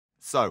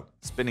So,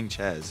 spinning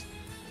chairs.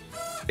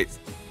 It's...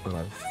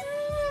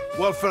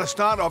 Well, for a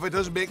start off, it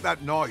doesn't make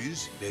that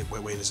noise.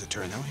 Wait, does it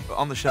turn that way? But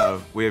on the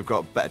show, we have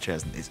got better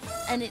chairs than these.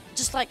 And it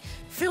just like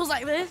feels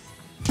like this.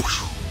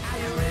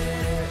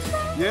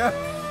 Yeah.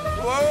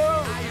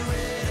 Whoa!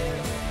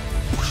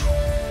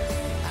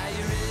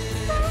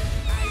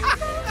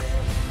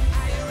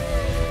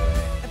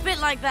 A bit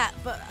like that,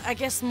 but I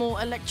guess more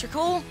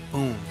electrical.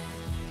 Boom.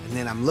 And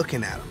then I'm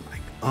looking at him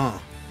like,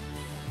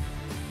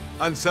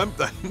 And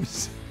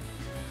sometimes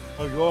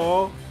I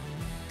go,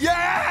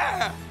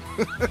 yeah!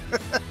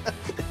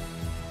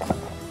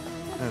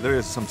 There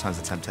is sometimes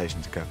a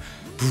temptation to go,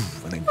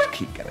 and then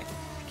keep going.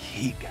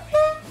 Keep going.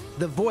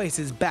 The Voice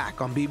is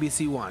back on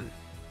BBC One.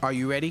 Are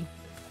you ready?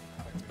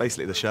 It's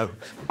basically the show.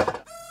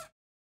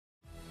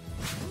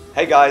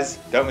 Hey guys,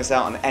 don't miss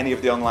out on any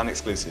of the online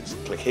exclusives.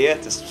 Click here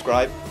to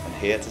subscribe and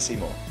here to see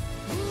more.